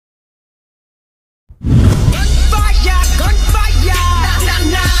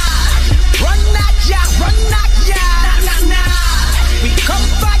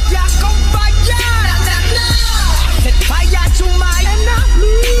black on fire. Set fire to my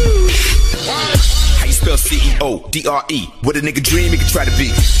enemies. How you spell CEO, D.R.E.? What a nigga dream, he can try to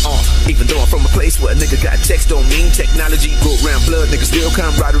be. Even though I'm from a place where a nigga got text, don't mean technology. Go around blood, niggas real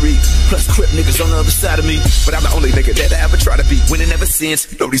camaraderie. Plus crip niggas on the other side of me. But I'm the only nigga that I ever try to be. Winning ever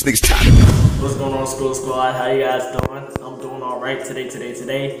since, you know these niggas tired of me. What's going on, School Squad? How you guys doing? I'm doing alright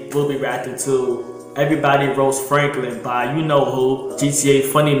today. We'll be reacting to Everybody Roast Franklin by you know who, GTA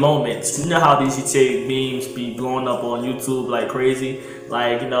Funny Moments. You know how these GTA memes be blowing up on YouTube like crazy?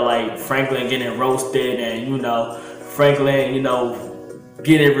 Like, you know, like Franklin getting roasted and, you know, Franklin, you know,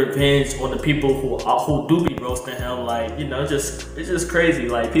 getting revenge on the people who do be roasting him. Like, you know, it's just crazy.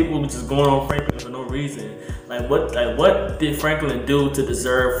 Like, people just going on Franklin for no reason. Like what did Franklin do to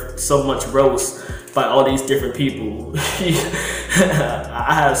deserve so much roast by all these different people?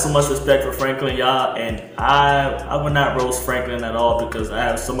 I have so much respect for Franklin, y'all, and I would not roast Franklin at all because I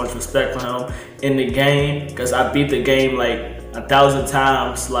have so much respect for him in the game, because I beat the game like 1,000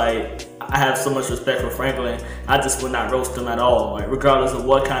 times. Like, I have so much respect for Franklin. I just would not roast him at all. Like, regardless of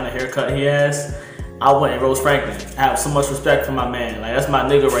what kind of haircut he has, I wouldn't roast Franklin. I have so much respect for my man. Like, that's my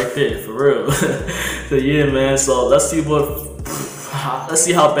nigga right there, for real. So yeah, man. So let's see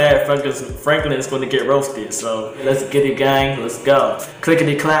how bad Franklin is going to get roasted. So let's get it, gang. Let's go.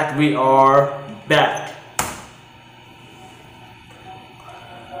 Clickety clack. We are back.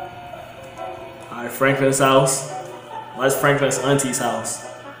 All right, Franklin's house. That's Franklin's auntie's house.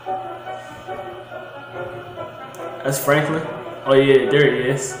 That's Franklin. Oh yeah, there he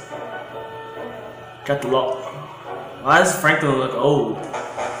is. Got the lock. Why does Franklin look old?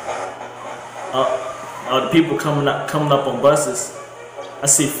 Oh, the people coming up on buses. I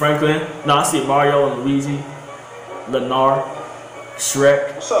see Franklin. No, I see Mario and Luigi, Lennar,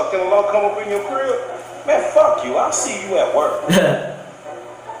 Shrek. What's up? Can a law come up in your crib? Man, fuck you. I'll see you at work.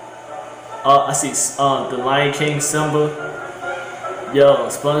 I see the Lion King, Simba. Yo,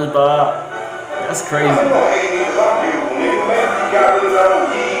 SpongeBob. That's crazy.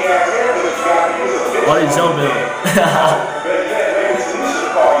 Why they jumping?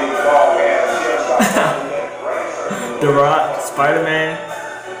 The Rock, Spider-Man,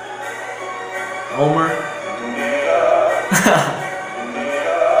 Homer.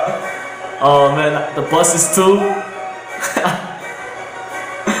 Oh man, the buses too.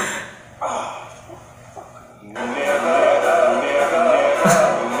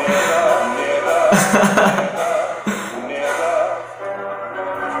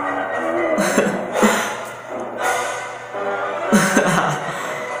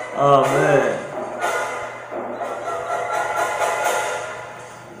 Oh man.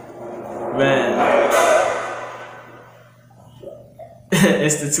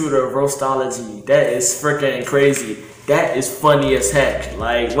 Institute of Roastology. That is freaking crazy. That is funny as heck.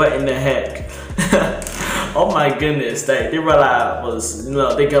 Like, what in the heck? Oh my goodness. They realized you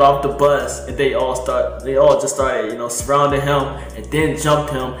know, they got off the bus and they all just started, you know, surrounding him and then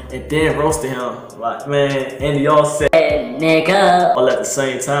jumped him and then roasted him. Like, man, and they all said nigga all at the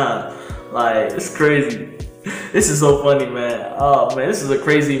same time. Like, it's crazy. This is so funny, man. Oh man, this is a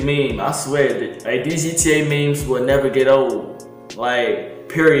crazy meme. I swear, like, these GTA memes will never get old. Like,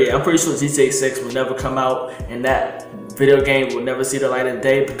 period. I'm pretty sure GTA 6 will never come out and that video game will never see the light of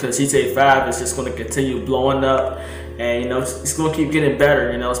day, because GTA 5 is just going to continue blowing up, and you know, it's going to keep getting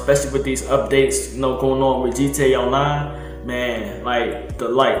better, you know, especially with these updates, you know, going on with GTA Online. Man, like the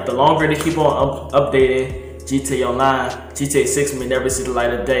longer they keep on updating GTA Online, GTA 6 may never see the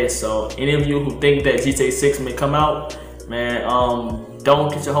light of day. So any of you who think that GTA 6 may come out, man, don't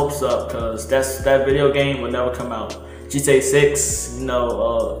get your hopes up, because that video game will never come out. GTA 6, you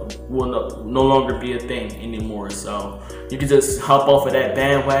know, will no longer be a thing anymore. So you can just hop off of that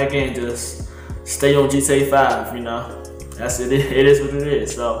bandwagon and just stay on GTA 5, you know. That's it. It is what it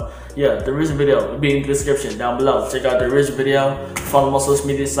is. So yeah, the original video will be in the description down below. Check out the original video. Follow my social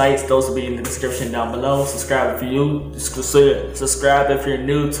media sites. Those will be in the description down below. Subscribe if you're new. Subscribe if you're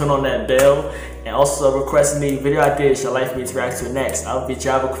new. Turn on that bell. And also request any video ideas you'd like me to react to next. I'll be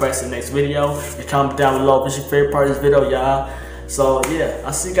job requesting next video. And comment down below what's your favorite part of this video, y'all. So yeah,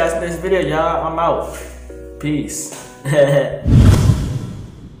 I'll see you guys in the next video, y'all. I'm out. Peace.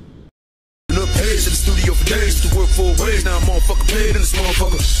 Days to work 4 ways, now I'm all fucking paid in this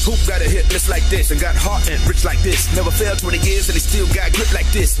motherfucker. Who got a hit list like this and got heart and rich like this? Never failed 20 years and they still got grip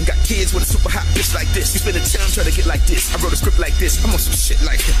like this. And got kids with a super hot bitch like this. You spending time trying to get like this. I wrote a script like this. I'm on some shit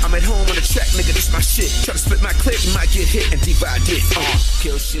like I'm at home on the track, nigga, this my shit. Try to split my clip, you might get hit and divide it.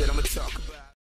 Kill shit, I'ma talk about.